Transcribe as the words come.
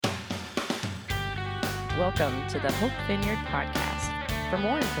Welcome to the Hope Vineyard Podcast. For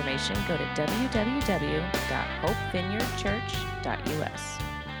more information, go to www.hopevineyardchurch.us.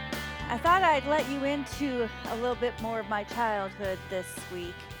 I thought I'd let you into a little bit more of my childhood this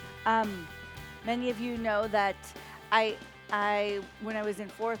week. Many of you know that I when I was in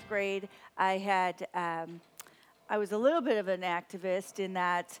fourth grade, I was a little bit of an activist in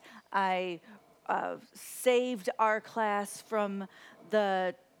that I saved our class from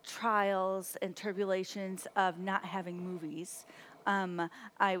the trials and tribulations of not having movies.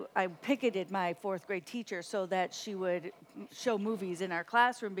 I picketed my fourth grade teacher so that she would show movies in our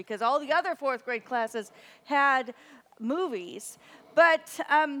classroom because all the other fourth grade classes had movies. But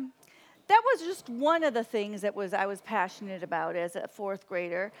that was just one of the things that I was passionate about as a fourth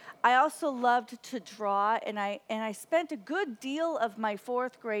grader. I also loved to draw, and I spent a good deal of my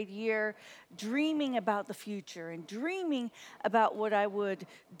fourth grade year dreaming about the future and dreaming about what I would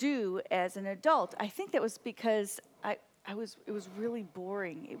do as an adult. I think that was because it was really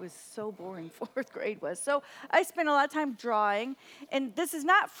boring. It was so boring, fourth grade was. So I spent a lot of time drawing, and this is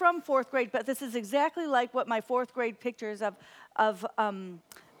not from fourth grade, but this is exactly like what my fourth grade pictures of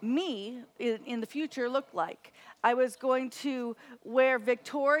me in the future looked like. I was going to wear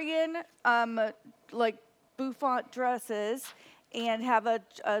Victorian, like bouffant dresses and have a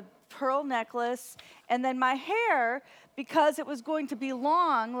pearl necklace, and then my hair, because it was going to be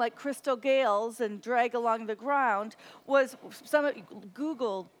long like Crystal Gale's and drag along the ground, was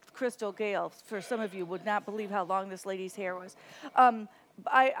Google Crystal Gale. For some of you would not believe how long this lady's hair was.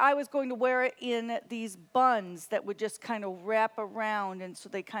 I was going to wear it in these buns that would just kind of wrap around, and so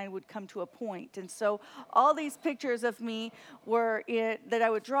they kind of would come to a point. And so all these pictures of me that I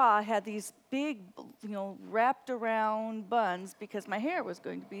would draw had these big, wrapped around buns because my hair was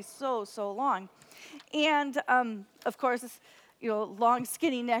going to be so long. And of course, long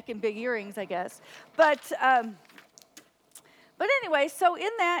skinny neck and big earrings, I guess. But anyway, so in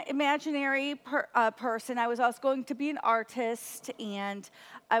that imaginary person, I was also going to be an artist, and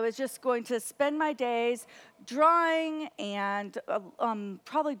I was just going to spend my days drawing and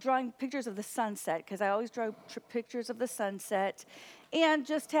probably drawing pictures of the sunset, because I always draw pictures of the sunset, and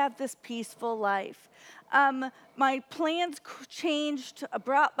just have this peaceful life. My plans changed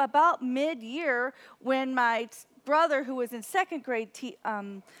about mid-year when my brother, who was in second grade,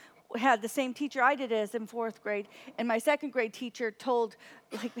 had the same teacher I did as in fourth grade, and my second grade teacher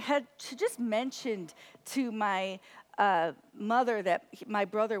had just mentioned to my mother that my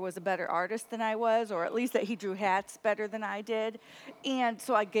brother was a better artist than I was, or at least that he drew hats better than I did. And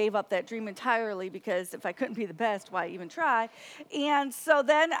so I gave up that dream entirely, because if I couldn't be the best, why even try? And so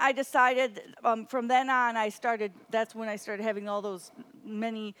then I decided, from then on, that's when I started having all those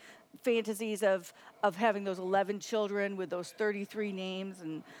many fantasies of having those 11 children with those 33 names,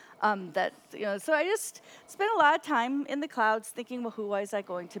 and so I just spent a lot of time in the clouds thinking, well, who was I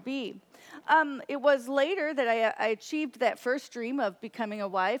going to be? It was later that I achieved that first dream of becoming a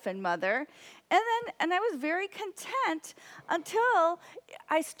wife and mother, and I was very content until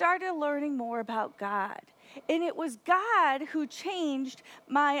I started learning more about God. And it was God who changed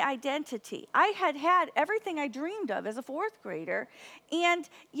my identity. I had everything I dreamed of as a fourth grader, and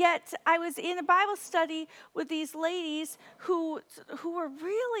yet I was in a Bible study with these ladies who were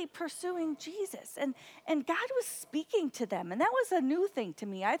really pursuing Jesus, and God was speaking to them, and that was a new thing to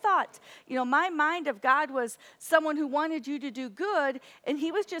me. I thought, my mind of God was someone who wanted you to do good, and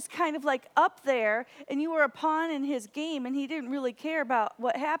he was just kind of like up there, and you were a pawn in his game, and he didn't really care about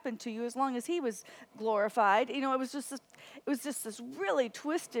what happened to you as long as he was glorified. It was just this really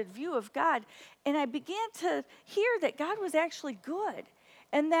twisted view of God, and I began to hear that God was actually good,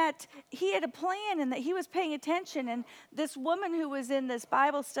 and that he had a plan, and that he was paying attention. And this woman who was in this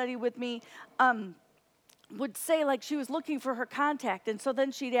Bible study with me would say, like, she was looking for her contact, and so then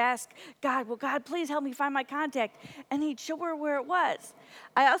she'd ask God, well, God, please help me find my contact, and he'd show her where it was.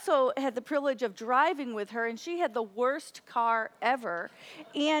 I also had the privilege of driving with her, and she had the worst car ever,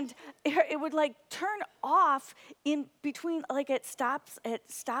 and it would like turn off in between, like at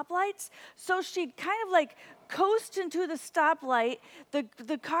stoplights, so she'd kind of like coast into the stoplight,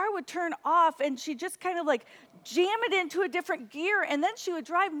 the car would turn off, and she'd just kind of like jam it into a different gear, and then she would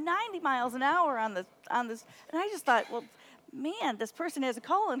drive 90 miles an hour on this. And I just thought, well, man, this person has a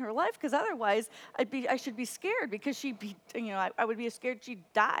call in her life, because otherwise I should be scared, because she'd be, I would be scared she'd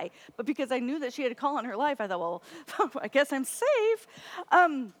die. But because I knew that she had a call in her life, I thought, well, I guess I'm safe.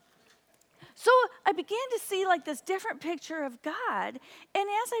 So I began to see like this different picture of God, and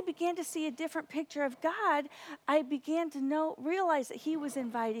as I began to see a different picture of God, I began to realize that he was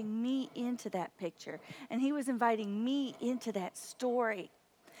inviting me into that picture, and he was inviting me into that story.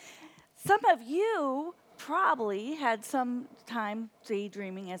 Some of you probably had some time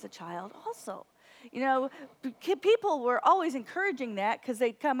daydreaming as a child also. You know, people were always encouraging that because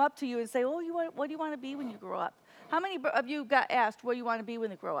they'd come up to you and say, "Oh, what do you want to be when you grow up?" How many of you got asked, "What do you want to be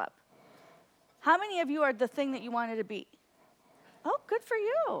when you grow up?" How many of you are the thing that you wanted to be? Oh, good for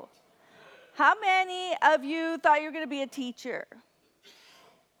you. How many of you thought you were going to be a teacher,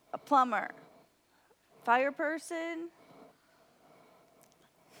 a plumber, fire person?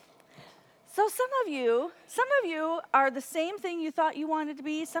 So some of you are the same thing you thought you wanted to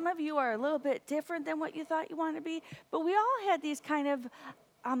be. Some of you are a little bit different than what you thought you wanted to be. But we all had these kind of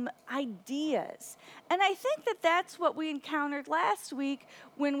ideas. And I think that that's what we encountered last week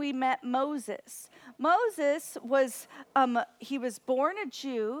when we met Moses. Moses was, he was born a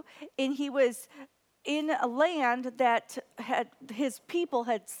Jew, and he was in a land that his people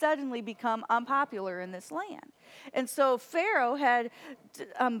had suddenly become unpopular in this land. And so Pharaoh had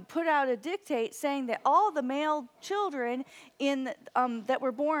put out a dictate saying that all the male children that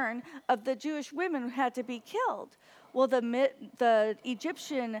were born of the Jewish women had to be killed. Well, the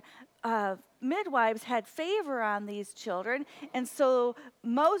Egyptian midwives had favor on these children, and so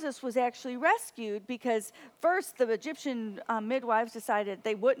Moses was actually rescued because first the Egyptian midwives decided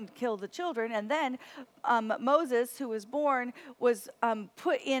they wouldn't kill the children, and then Moses, who was born, was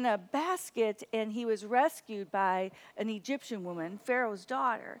put in a basket, and he was rescued by an Egyptian woman, Pharaoh's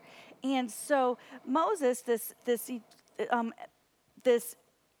daughter. And so Moses, this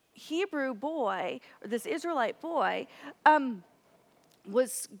Hebrew boy, or this Israelite boy,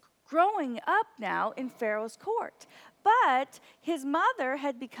 was growing up now in Pharaoh's court. But his mother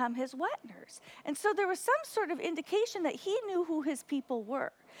had become his wet nurse. And so there was some sort of indication that he knew who his people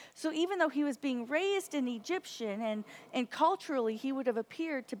were. So even though he was being raised in Egyptian and culturally he would have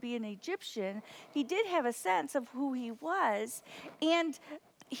appeared to be an Egyptian, he did have a sense of who he was. And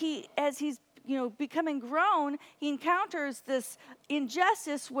as he's becoming grown, he encounters this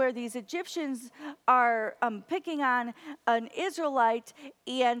injustice where these Egyptians are picking on an Israelite,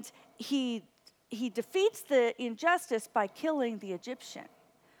 and he defeats the injustice by killing the Egyptian.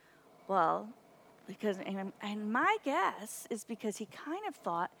 Well, and my guess is because he kind of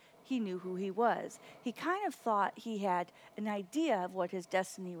thought he knew who he was. He kind of thought he had an idea of what his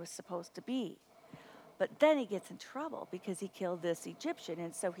destiny was supposed to be. But then he gets in trouble because he killed this Egyptian.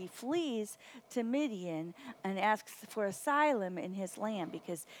 And so he flees to Midian and asks for asylum in his land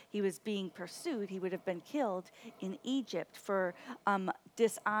because he was being pursued. He would have been killed in Egypt for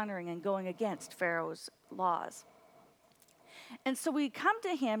dishonoring and going against Pharaoh's laws. And so we come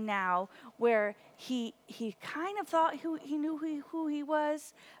to him now where he kind of thought he knew who he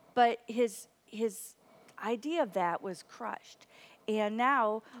was, but his idea of that was crushed. And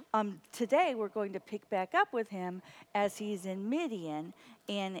now, today, we're going to pick back up with him as he's in Midian,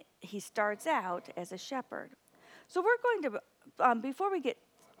 and he starts out as a shepherd. So we're going to, before we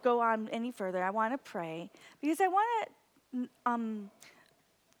go on any further, I want to pray, because I want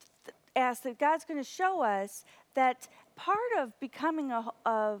to ask that God's going to show us that part of becoming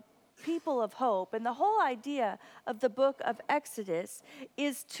a people of hope, and the whole idea of the book of Exodus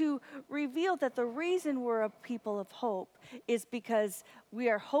is to reveal that the reason we're a people of hope is because we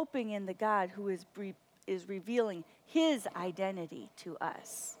are hoping in the God who is revealing his identity to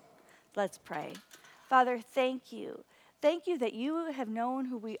us. Let's pray. Father, thank you. Thank you that you have known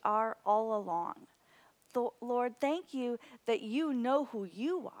who we are all along. Lord, thank you that you know who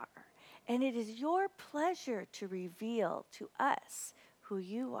you are, and it is your pleasure to reveal to us who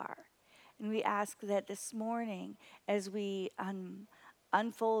you are. And we ask that this morning, as we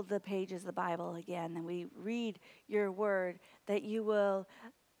unfold the pages of the Bible again and we read your word, that you will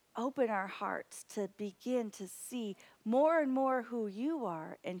open our hearts to begin to see more and more who you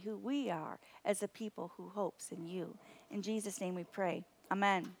are and who we are as a people who hopes in you. In Jesus' name we pray.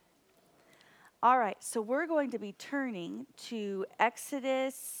 Amen. All right, so we're going to be turning to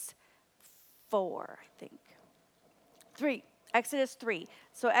Exodus 4, I think. 3. Exodus 3.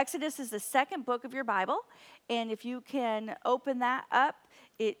 So Exodus is the second book of your Bible, and if you can open that up,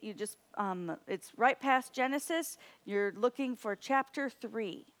 it's right past Genesis. You're looking for chapter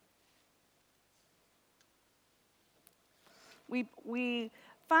 3. We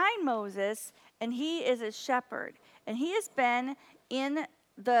find Moses, and he is a shepherd, and he has been in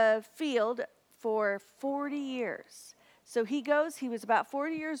the field for 40 years. So he was about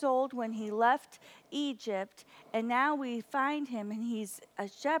 40 years old when he left Egypt, and now we find him, and he's a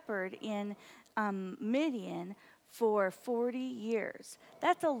shepherd in Midian for 40 years.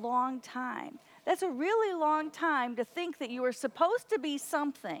 That's a long time. That's a really long time to think that you were supposed to be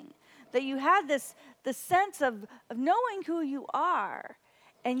something, that you had the sense of knowing who you are,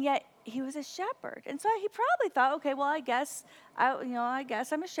 and yet he was a shepherd. And so he probably thought, okay, well, I guess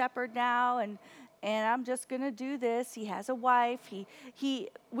I'm a shepherd now, and I'm just going to do this. He has a wife.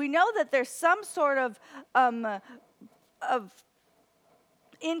 We know that there's some sort of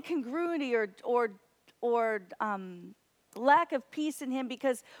incongruity or lack of peace in him,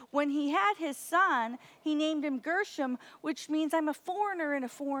 because when he had his son, he named him Gershom, which means I'm a foreigner in a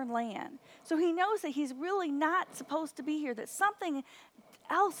foreign land. So he knows that he's really not supposed to be here, that something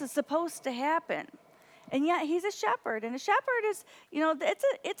else is supposed to happen. And yet he's a shepherd, and a shepherd is,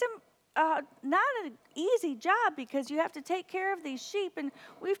 it's a not an easy job, because you have to take care of these sheep. And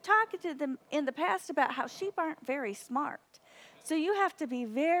we've talked to them in the past about how sheep aren't very smart. So you have to be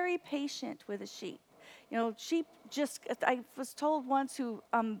very patient with a sheep. Sheep I was told once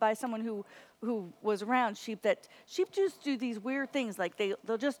by someone who was around sheep, that sheep just do these weird things, like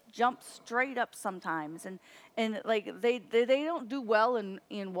they'll just jump straight up sometimes, and like they don't do well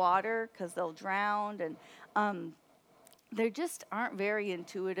in water because they'll drown, and they just aren't very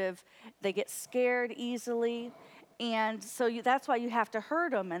intuitive. They get scared easily. And so that's why you have to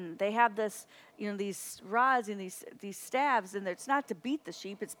herd them, and they have these rods and these staves, and it's not to beat the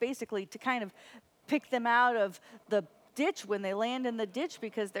sheep. It's basically to kind of pick them out of the ditch when they land in the ditch,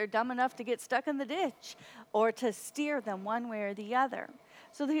 because they're dumb enough to get stuck in the ditch, or to steer them one way or the other.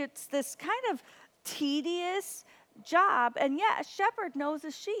 So it's this kind of tedious job, and yet a shepherd knows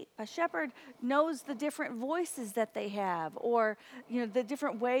a sheep. A shepherd knows the different voices that they have, or the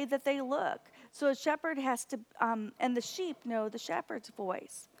different way that they look. So a shepherd has to, and the sheep know the shepherd's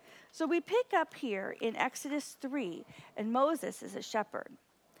voice. So we pick up here in Exodus 3, and Moses is a shepherd.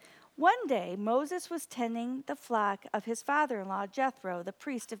 One day, Moses was tending the flock of his father-in-law, Jethro, the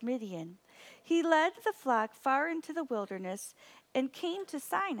priest of Midian. He led the flock far into the wilderness and came to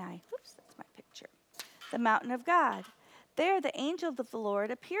Sinai. Oops, that's my picture. The mountain of God. There the angel of the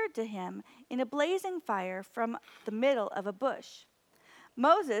Lord appeared to him in a blazing fire from the middle of a bush.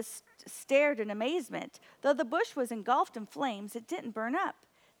 Moses stared in amazement. Though the bush was engulfed in flames, it didn't burn up.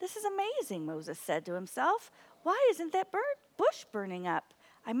 "This is amazing," Moses said to himself. "Why isn't that bush burning up?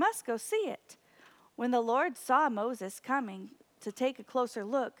 I must go see it." When the Lord saw Moses coming to take a closer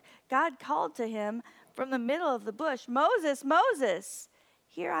look, God called to him from the middle of the bush, "Moses, Moses!"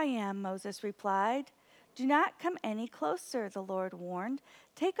 "Here I am," Moses replied. "Do not come any closer," the Lord warned.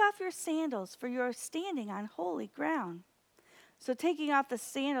 "Take off your sandals, for you are standing on holy ground." So taking off the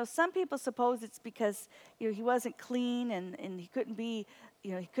sandals, some people suppose it's because he wasn't clean, and he couldn't be,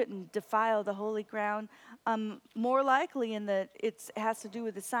 he couldn't defile the holy ground. More likely, it has to do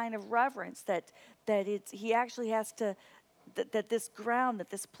with the sign of reverence, that he actually has to, that this ground,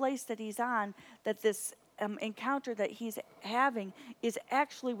 that this place that he's on, that this encounter that he's having is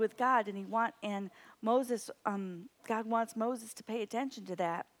actually with God, and Moses, God wants Moses to pay attention to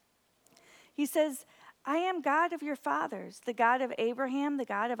that. He says, "I am God of your fathers, the God of Abraham, the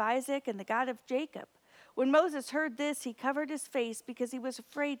God of Isaac, and the God of Jacob." When Moses heard this, he covered his face because he was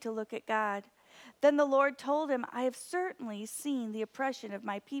afraid to look at God. Then the Lord told him, "I have certainly seen the oppression of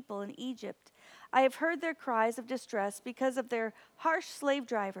my people in Egypt. I have heard their cries of distress because of their harsh slave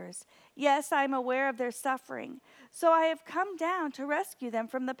drivers. Yes, I am aware of their suffering. So I have come down to rescue them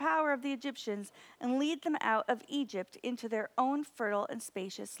from the power of the Egyptians and lead them out of Egypt into their own fertile and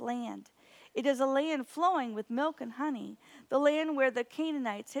spacious land. It is a land flowing with milk and honey, the land where the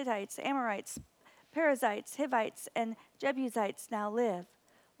Canaanites, Hittites, Amorites, Perizzites, Hivites, and Jebusites now live.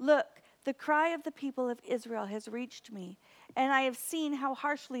 Look, the cry of the people of Israel has reached me, and I have seen how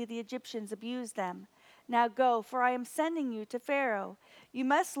harshly the Egyptians abuse them. Now go, for I am sending you to Pharaoh. You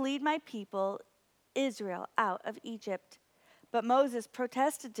must lead my people, Israel, out of Egypt." But Moses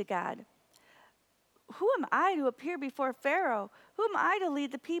protested to God. "Who am I to appear before Pharaoh? Who am I to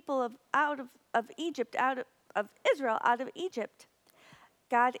lead the people of Israel out of Egypt?"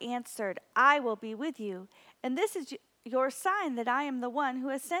 God answered, "I will be with you, and this is your sign that I am the one who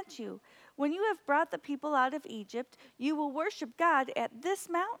has sent you. When you have brought the people out of Egypt, you will worship God at this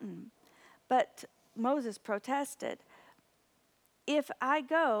mountain." But Moses protested. "If I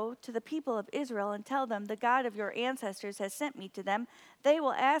go to the people of Israel and tell them, 'The God of your ancestors has sent me to them,' they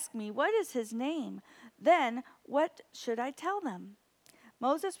will ask me, 'What is his name?' Then what should I tell them?"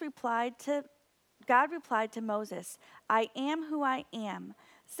 God replied to Moses, "I am who I am.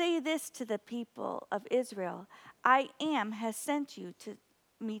 Say this to the people of Israel, 'I am has sent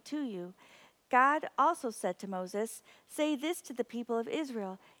me to you.'" God also said to Moses, "Say this to the people of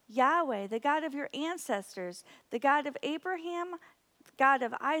Israel, 'Yahweh, the God of your ancestors, the God of Abraham, God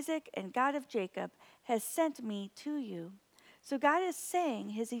of Isaac, and God of Jacob, has sent me to you.'" So God is saying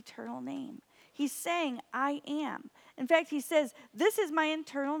his eternal name. He's saying, "I am." In fact, he says, this is my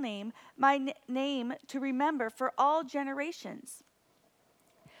eternal name, my name to remember for all generations.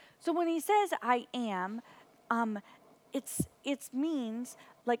 So when he says I am, it means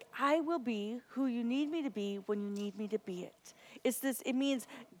like I will be who you need me to be when you need me to be it. It means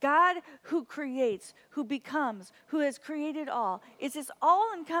God who creates, who becomes, who has created all. It's this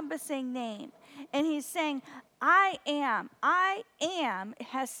all-encompassing name. And he's saying, I am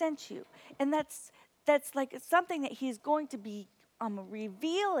has sent you. And that's like something that he's going to be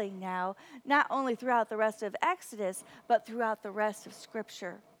revealing now, not only throughout the rest of Exodus, but throughout the rest of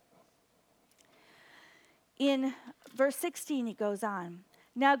Scripture. In verse 16, he goes on,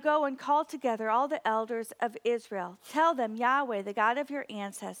 now go and call together all the elders of Israel. Tell them Yahweh, the God of your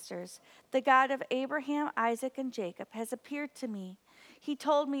ancestors, the God of Abraham, Isaac, and Jacob, has appeared to me. He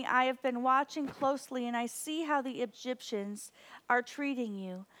told me, I have been watching closely, and I see how the Egyptians are treating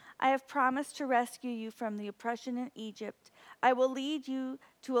you. I have promised to rescue you from the oppression in Egypt. I will lead you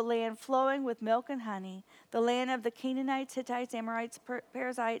to a land flowing with milk and honey, the land of the Canaanites, Hittites, Amorites,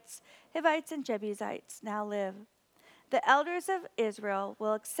 Perizzites, Hivites, and Jebusites now live. The elders of Israel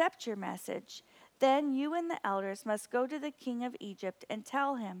will accept your message. Then you and the elders must go to the king of Egypt and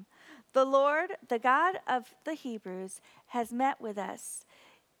tell him, the Lord, the God of the Hebrews, has met with us.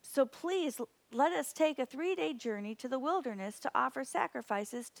 So please let us take a 3-day journey to the wilderness to offer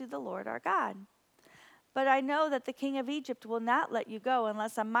sacrifices to the Lord our God. But I know that the king of Egypt will not let you go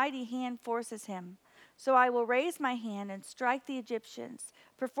unless a mighty hand forces him. So I will raise my hand and strike the Egyptians,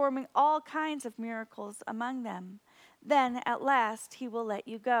 performing all kinds of miracles among them. Then at last he will let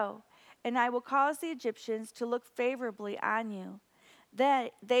you go, and I will cause the Egyptians to look favorably on you. Then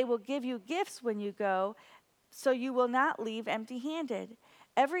they will give you gifts when you go, so you will not leave empty-handed.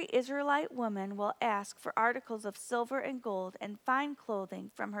 Every Israelite woman will ask for articles of silver and gold and fine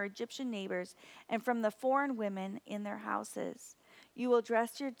clothing from her Egyptian neighbors and from the foreign women in their houses. You will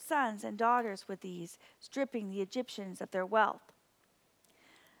dress your sons and daughters with these, stripping the Egyptians of their wealth.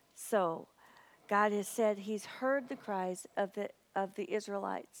 So God has said he's heard the cries of the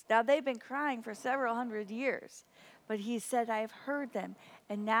Israelites. Now they've been crying for several hundred years, but he said, I have heard them,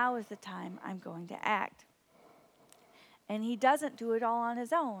 and now is the time I'm going to act. And he doesn't do it all on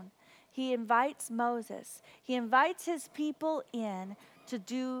his own. He invites Moses. He invites his people in to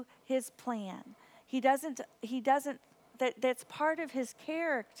do his plan. That's part of his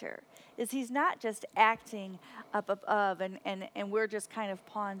character, is he's not just acting up above and we're just kind of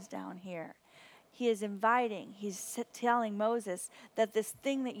pawns down here. He is inviting, he's telling Moses that this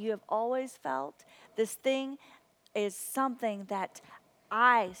thing that you have always felt, this thing is something that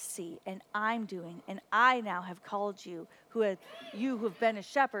I see and I'm doing, and I now have called you who have been a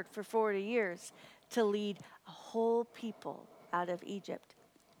shepherd for 40 years to lead a whole people out of Egypt.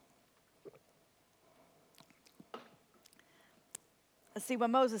 Let's see what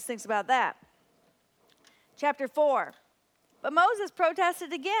Moses thinks about that. Chapter 4. But Moses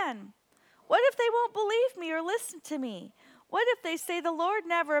protested again. What if they won't believe me or listen to me? What if they say the Lord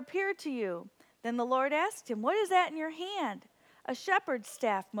never appeared to you? Then the Lord asked him, what is that in your hand? A shepherd's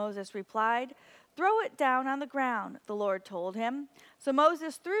staff, Moses replied. Throw it down on the ground, the Lord told him. So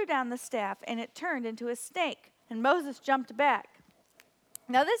Moses threw down the staff, and it turned into a snake, and Moses jumped back.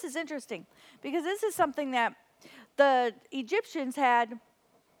 Now this is interesting, because this is something that the Egyptians had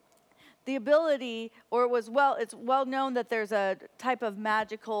the ability, or it's well known that there's a type of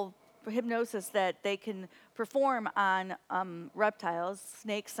magical hypnosis that they can perform on reptiles.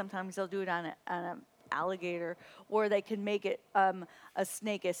 Snakes, sometimes they'll do it on an alligator, or they can make it a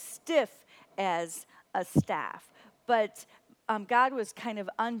snake as stiff as a staff. But God was kind of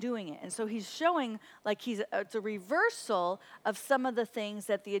undoing it. And so he's showing like it's a reversal of some of the things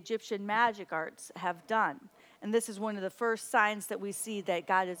that the Egyptian magic arts have done. And this is one of the first signs that we see that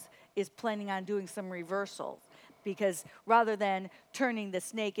God is planning on doing some reversal. Because rather than turning the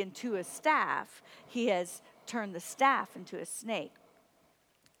snake into a staff, he has turned the staff into a snake.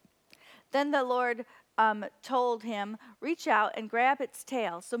 Then the Lord told him, reach out and grab its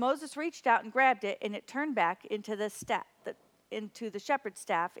tail. So Moses reached out and grabbed it, and it turned back into the shepherd's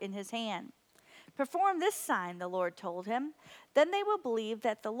staff in his hand. Perform this sign, the Lord told him. Then they will believe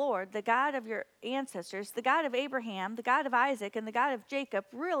that the Lord, the God of your ancestors, the God of Abraham, the God of Isaac, and the God of Jacob,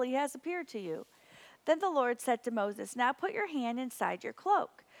 really has appeared to you. Then the Lord said to Moses, now put your hand inside your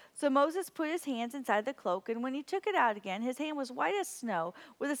cloak. So Moses put his hands inside the cloak, and when he took it out again, his hand was white as snow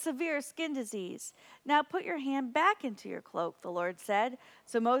with a severe skin disease. Now put your hand back into your cloak, the Lord said.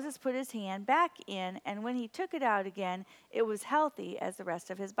 So Moses put his hand back in, and when he took it out again, it was healthy as the rest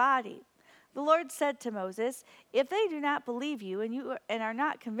of his body. The Lord said to Moses, "If they do not believe you and are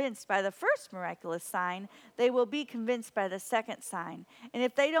not convinced by the first miraculous sign, they will be convinced by the second sign. And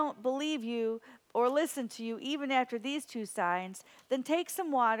if they don't believe you or listen to you even after these two signs, then take some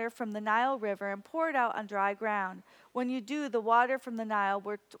water from the Nile River and pour it out on dry ground. When you do, the water from the Nile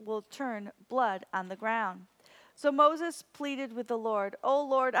will turn blood on the ground." So Moses pleaded with the Lord, "Oh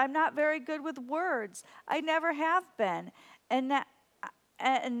Lord, I'm not very good with words. I never have been. And that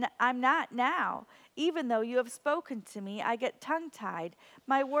and I'm not now. Even though you have spoken to me, I get tongue-tied.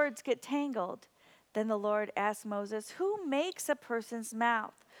 My words get tangled." Then the Lord asked Moses, "Who makes a person's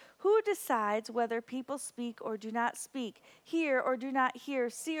mouth? Who decides whether people speak or do not speak, hear or do not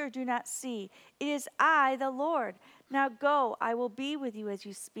hear, see or do not see? It is I, the Lord. Now go, I will be with you as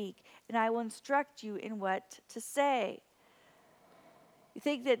you speak, and I will instruct you in what to say." You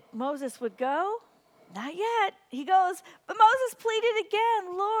think that Moses would go? Not yet. He goes, but Moses pleaded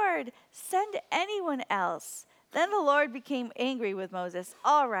again, "Lord, send anyone else." Then the Lord became angry with Moses.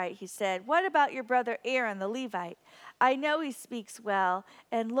 "All right," he said, "what about your brother Aaron the Levite? I know he speaks well,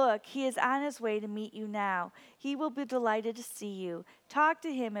 and look, he is on his way to meet you now. He will be delighted to see you. Talk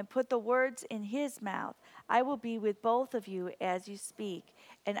to him and put the words in his mouth. I will be with both of you as you speak,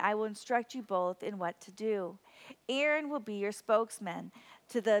 and I will instruct you both in what to do. Aaron will be your spokesman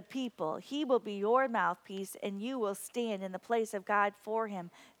to the people. He will be your mouthpiece, and you will stand in the place of God for him,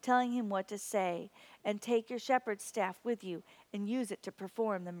 telling him what to say. And take your shepherd's staff with you and use it to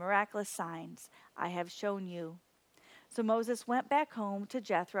perform the miraculous signs I have shown you." So Moses went back home to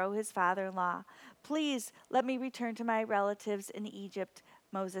Jethro, his father-in-law. "Please let me return to my relatives in Egypt,"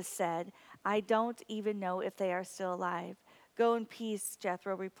 Moses said. "I don't even know if they are still alive." "Go in peace,"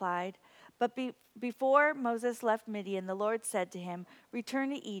 Jethro replied. But before Moses left Midian, the Lord said to him,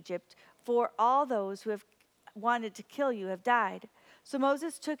 "Return to Egypt, for all those who have wanted to kill you have died." So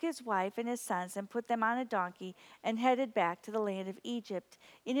Moses took his wife and his sons and put them on a donkey and headed back to the land of Egypt.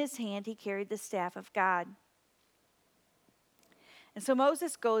 In his hand he carried the staff of God. And so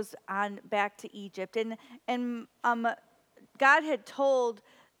Moses goes on back to Egypt, and God had told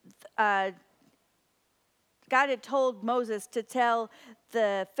uh, God had told Moses to tell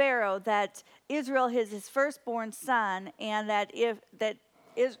the Pharaoh that Israel is his firstborn son, and that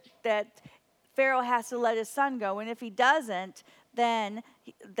that Pharaoh has to let his son go, and if he doesn't, then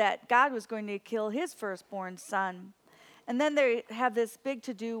that God was going to kill his firstborn son. And then they have this big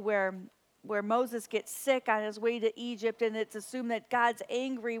to-do where Moses gets sick on his way to Egypt, and it's assumed that God's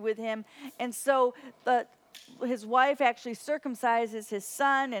angry with him. And so his wife actually circumcises his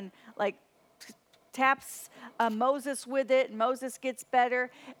son and taps Moses with it, and Moses gets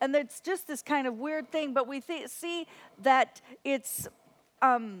better. And it's just this kind of weird thing, but we see that it's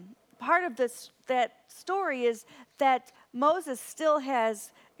part of that story is that Moses still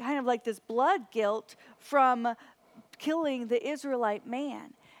has kind of like this blood guilt from killing the Israelite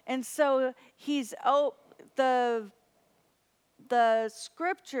man. And so the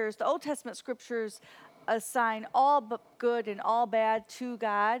scriptures, the Old Testament scriptures, assign all good and all bad to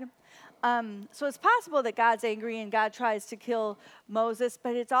God. So it's possible that God's angry and God tries to kill Moses,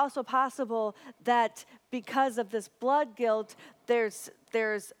 but it's also possible that because of this blood guilt, there's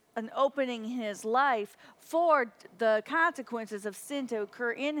an opening in his life for the consequences of sin to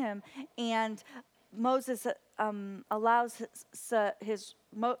occur in him, and Moses allows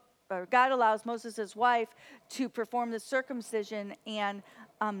God allows Moses' wife to perform the circumcision and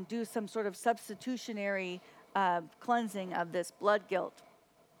do some sort of substitutionary cleansing of this blood guilt.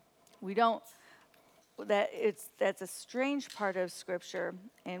 That's a strange part of Scripture,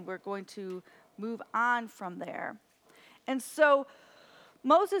 and we're going to move on from there. And so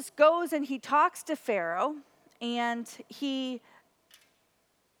Moses goes and he talks to Pharaoh, and he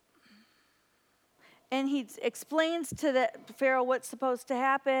explains to the Pharaoh what's supposed to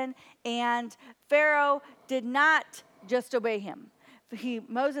happen, and Pharaoh did not just obey him.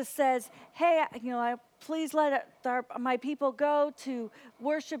 Moses says, "Hey, please let my people go to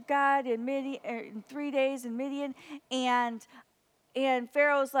worship God in Midian in 3 days in Midian." And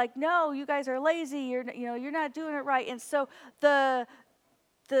Pharaoh's like, "No, you guys are lazy. You're not doing it right." And so the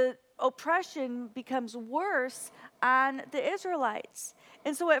oppression becomes worse on the Israelites.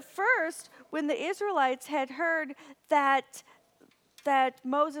 And so at first, when the Israelites had heard that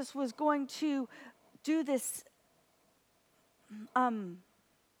Moses was going to do this,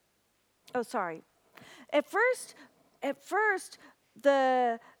 At first,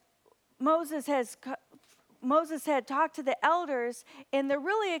 Moses had talked to the elders, and they're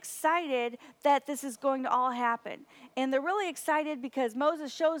really excited that this is going to all happen. And they're really excited because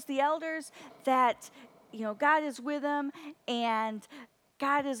Moses shows the elders that God is with them, and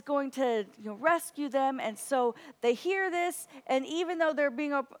God is going to rescue them. And so they hear this, and even though they're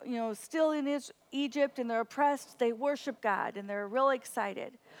being still in Egypt and they're oppressed, they worship God and they're really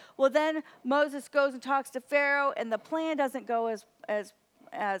excited. Well, then Moses goes and talks to Pharaoh, and the plan doesn't go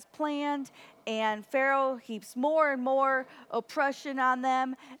as planned, and Pharaoh heaps more and more oppression on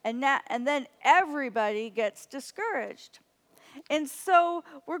them, and then everybody gets discouraged. And so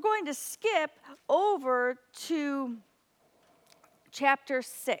we're going to skip over to chapter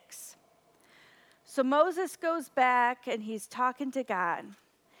 6. So Moses goes back and he's talking to God.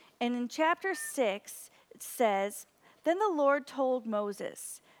 And in chapter 6, it says, "Then the Lord told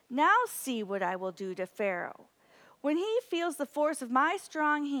Moses, 'Now see what I will do to Pharaoh. When he feels the force of my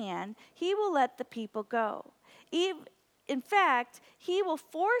strong hand, he will let the people go. In fact, he will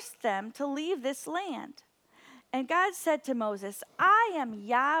force them to leave this land.' And God said to Moses, 'I am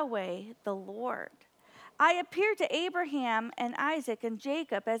Yahweh, the Lord. I appeared to Abraham and Isaac and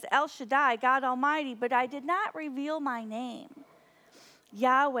Jacob as El Shaddai, God Almighty, but I did not reveal my name,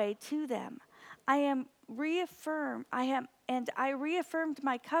 Yahweh, to them. I reaffirmed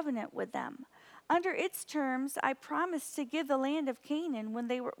my covenant with them. Under its terms, I promised to give the land of Canaan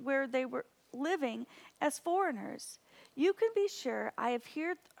where they were living as foreigners. You can be sure I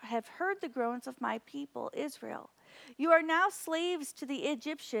have heard the groans of my people, Israel. You are now slaves to the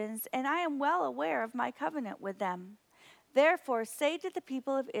Egyptians, and I am well aware of my covenant with them. Therefore, say to the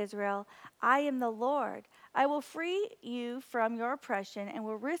people of Israel, I am the Lord. I will free you from your oppression and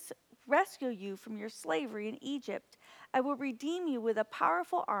will rescue you from your slavery in Egypt. I will redeem you with a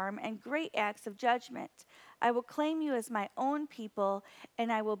powerful arm and great acts of judgment. I will claim you as my own people,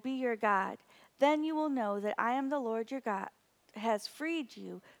 and I will be your God. Then you will know that I am the Lord your God, has freed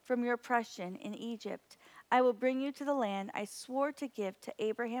you from your oppression in Egypt. I will bring you to the land I swore to give to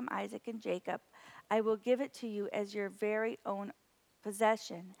Abraham, Isaac, and Jacob. I will give it to you as your very own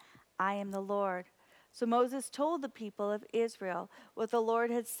possession. I am the Lord.' So Moses told the people of Israel what the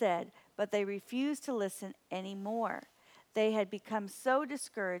Lord had said, but they refused to listen anymore. They had become so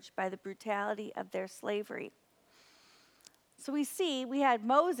discouraged by the brutality of their slavery. So we had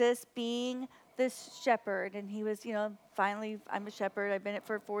Moses being this shepherd, and he was, finally, I'm a shepherd. I've been it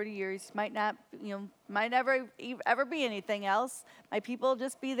for 40 years. Might never ever be anything else. My people will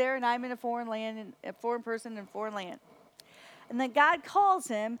just be there, and I'm in a foreign land, and a foreign person in a foreign land. And then God calls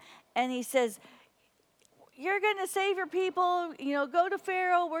him, and he says, you're going to save your people, go to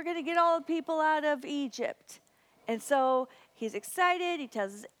Pharaoh. We're going to get all the people out of Egypt. And so he's excited. He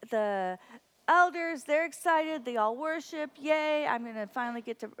tells the elders, they're excited. They all worship. Yay, I'm going to finally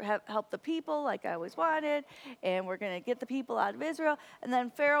get to help the people like I always wanted. And we're going to get the people out of Israel. And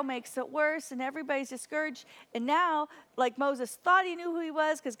then Pharaoh makes it worse, and everybody's discouraged. And now, like Moses thought he knew who he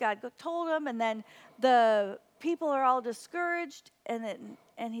was because God told him. And then the people are all discouraged. And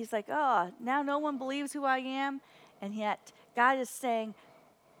he's like, oh, now no one believes who I am. And yet God is saying,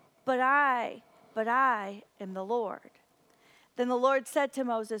 but I am the Lord. Then the Lord said to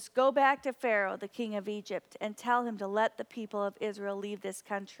Moses, go back to Pharaoh, the king of Egypt, and tell him to let the people of Israel leave this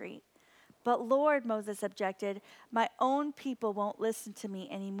country. But Lord, Moses objected, my own people won't listen to me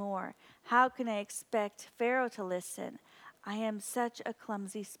anymore. How can I expect Pharaoh to listen? I am such a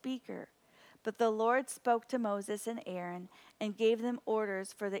clumsy speaker. But the Lord spoke to Moses and Aaron and gave them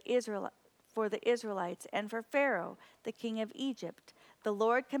orders for the Israelites and for Pharaoh, the king of Egypt. The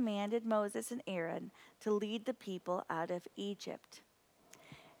Lord commanded Moses and Aaron to lead the people out of Egypt.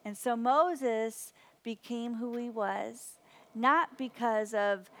 And so Moses became who he was, not because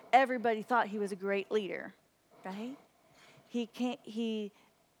of everybody thought he was a great leader, right? He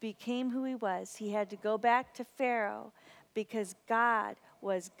became who he was. He had to go back to Pharaoh because God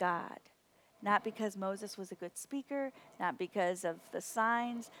was God. Not because Moses was a good speaker, not because of the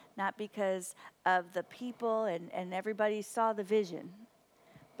signs, not because of the people and everybody saw the vision,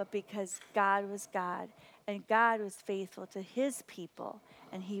 but because God was God, and God was faithful to his people,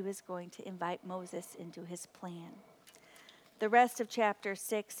 and he was going to invite Moses into his plan. The rest of chapter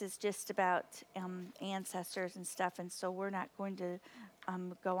 6 is just about ancestors and stuff, and so we're not going to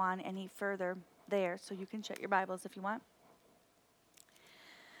go on any further there, so you can shut your Bibles if you want.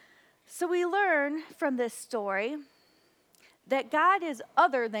 So we learn from this story that God is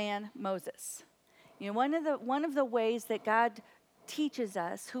other than Moses. One of the ways that God teaches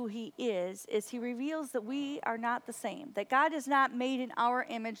us who he is he reveals that we are not the same, that God is not made in our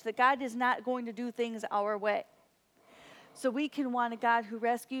image, that God is not going to do things our way. So we can want a God who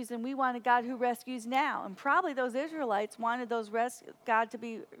rescues, and we want a God who rescues now. And probably those Israelites wanted God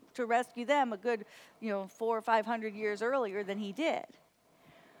to rescue them a good, 400 or 500 years earlier than he did.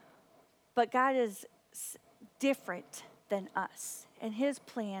 But God is different than us. and his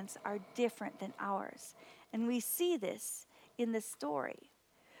plans are different than ours. And we see this in the story.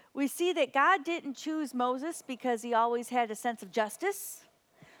 We see that God didn't choose Moses because he always had a sense of justice.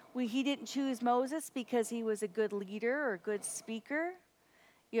 He didn't choose Moses because he was a good leader or a good speaker.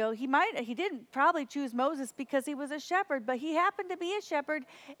 He didn't probably choose Moses because he was a shepherd, but he happened to be a shepherd,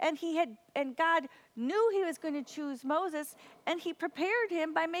 and God knew he was going to choose Moses, and he prepared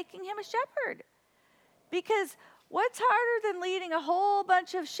him by making him a shepherd. Because what's harder than leading a whole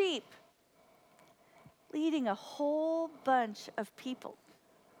bunch of sheep? Leading a whole bunch of people.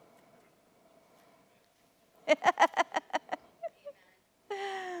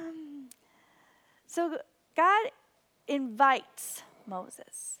 So God invites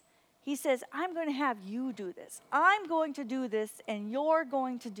Moses. He says, I'm going to have you do this. I'm going to do this, and you're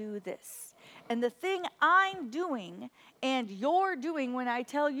going to do this. And the thing I'm doing and you're doing when I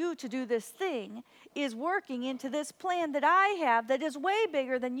tell you to do this thing is working into this plan that I have that is way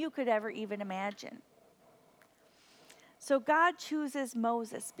bigger than you could ever even imagine. So God chooses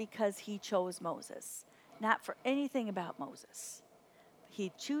Moses because he chose Moses, not for anything about Moses.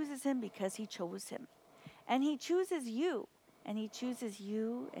 He chooses him because he chose him. And he chooses you, and he chooses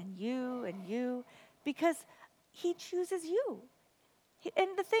you and you and you because he chooses you. And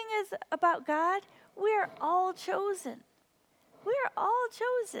the thing is about God, we are all chosen. We are all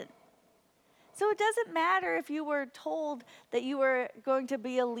chosen. So it doesn't matter if you were told that you were going to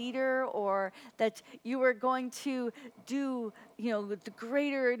be a leader or that you were going to do, the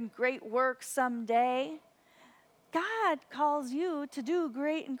greater and great work someday. God calls you to do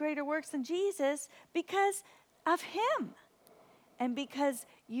great and greater works than Jesus because of him. And because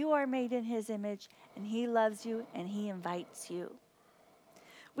you are made in his image and he loves you and he invites you.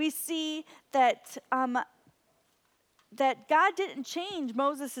 We see that God didn't change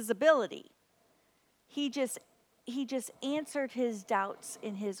Moses' ability. He just answered his doubts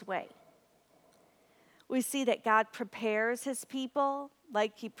in his way. We see that God prepares his people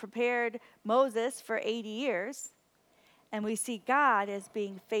like he prepared Moses for 80 years. And we see God as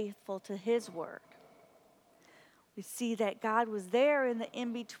being faithful to his word. We see that God was there in the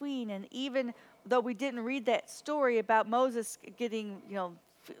in-between. And even though we didn't read that story about Moses getting,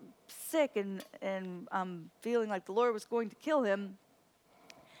 sick and feeling like the Lord was going to kill him,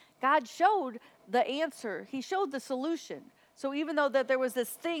 God showed the answer. He showed the solution. So even though that there was this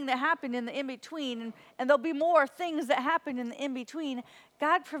thing that happened in the in-between, and there'll be more things that happen in the in-between,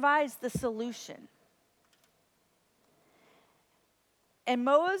 God provides the solution. And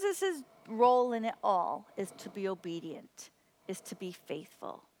Moses' role in it all is to be obedient, is to be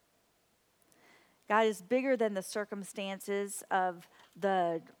faithful. God is bigger than the circumstances of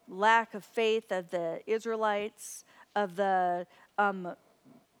the lack of faith of the Israelites, of the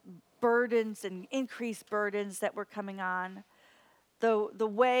burdens and increased burdens that were coming on. The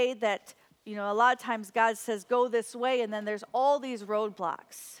way that, a lot of times God says, go this way, and then there's all these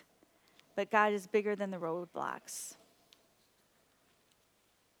roadblocks. But God is bigger than the roadblocks.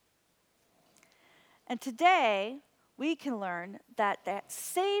 And today, we can learn that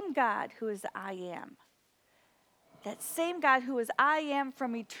same God who is the I am, that same God who is I am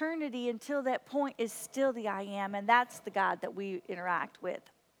from eternity until that point is still the I am, and that's the God that we interact with.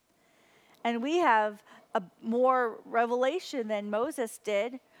 And we have a more revelation than Moses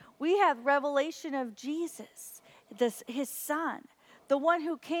did. We have revelation of Jesus, his son, the one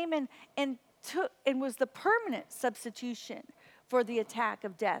who came and was the permanent substitution for the attack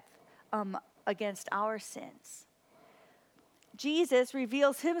of death against our sins. Jesus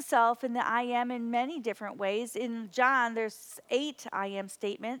reveals himself in the I am in many different ways. In John, there's 8 I am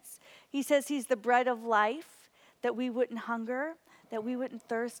statements. He says he's the bread of life, that we wouldn't hunger, that we wouldn't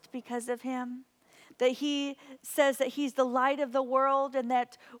thirst because of him. That he says that he's the light of the world, and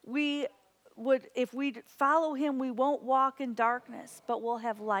that if we follow him, we won't walk in darkness, but we'll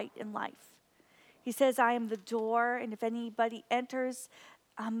have light in life. He says, I am the door, and if anybody enters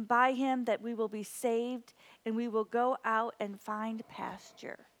by him, that we will be saved, and we will go out and find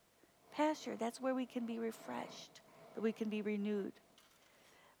pasture. Pasture, that's where we can be refreshed, that we can be renewed.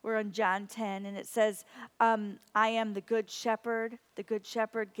 We're on John 10, and it says, I am the good shepherd. The good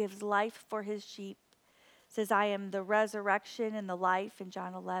shepherd gives life for his sheep. It says, I am the resurrection and the life in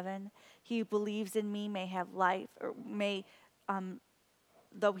John 11. He who believes in me may have life, or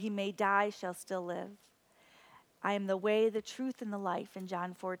though he may die, shall still live. I am the way, the truth, and the life in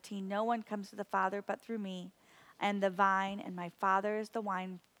John 14. No one comes to the Father but through me. I am the vine, and my Father is the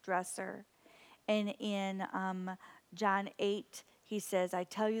wine dresser. And in John 8, he says, I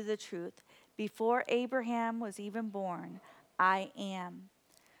tell you the truth. Before Abraham was even born, I am.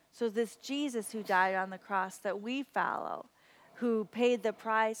 So this Jesus who died on the cross that we follow, who paid the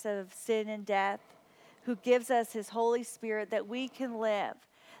price of sin and death, who gives us his Holy Spirit that we can live.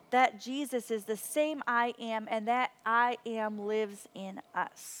 That Jesus is the same I am, and that I am lives in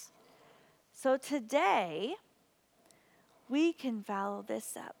us. So today, we can follow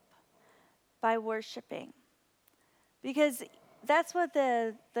this up by worshiping. Because that's what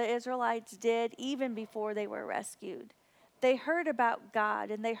the Israelites did even before they were rescued. They heard about God,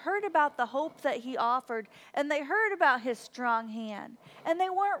 and they heard about the hope that he offered, and they heard about his strong hand. And they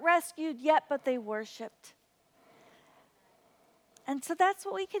weren't rescued yet, but they worshiped. And so that's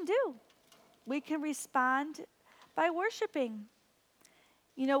what we can do. We can respond by worshiping.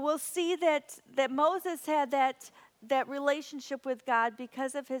 You know, we'll see that Moses had that relationship with God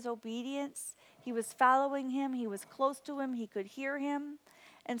because of his obedience. He was following him. He was close to him. He could hear him.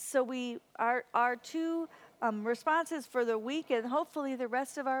 And so our two responses for the week and hopefully the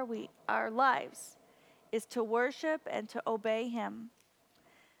rest of our lives is to worship and to obey him.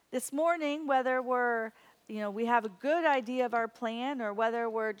 This morning, whether we have a good idea of our plan or whether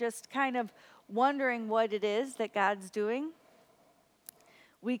we're just kind of wondering what it is that God's doing,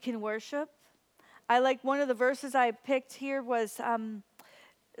 we can worship. I like one of the verses I picked here was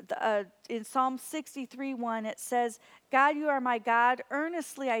in Psalm 63:1. It says, God, you are my God.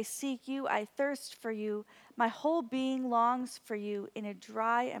 Earnestly I seek you. I thirst for you. My whole being longs for you in a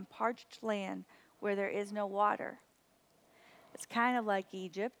dry and parched land where there is no water. It's kind of like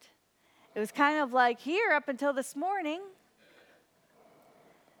Egypt. It was kind of like here up until this morning.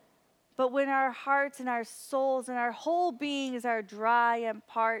 But when our hearts and our souls and our whole beings are dry and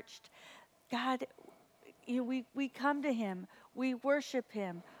parched, God, we come to him. We worship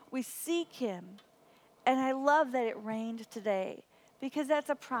him. We seek him. And I love that it rained today because that's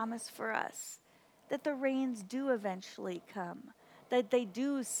a promise for us, that the rains do eventually come, that they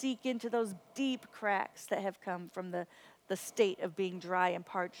do seek into those deep cracks that have come from the state of being dry and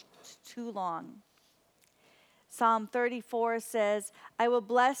parched too long. Psalm 34 says, I will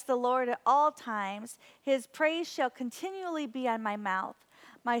bless the Lord at all times. His praise shall continually be on my mouth.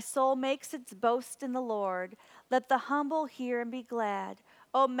 My soul makes its boast in the Lord. Let the humble hear and be glad.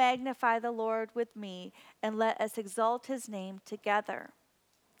 Oh, magnify the Lord with me, and let us exalt his name together.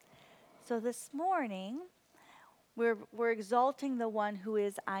 So this morning, we're exalting the one who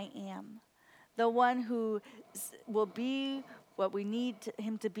is I am, the one who will be what we need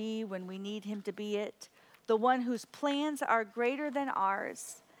him to be when we need him to be it, the one whose plans are greater than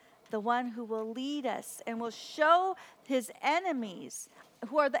ours, the one who will lead us and will show his enemies,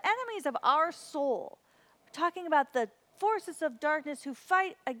 who are the enemies of our soul. We're talking about the forces of darkness who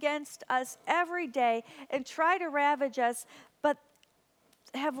fight against us every day and try to ravage us, but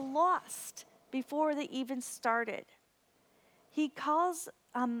have lost before they even started. He calls,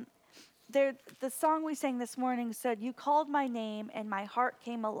 the song we sang this morning said, you called my name and my heart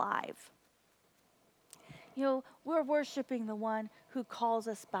came alive. You know, we're worshiping the one who calls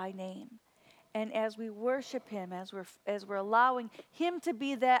us by name. And as we worship him, as we're allowing him to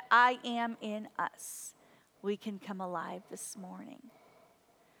be that I am in us, we can come alive this morning.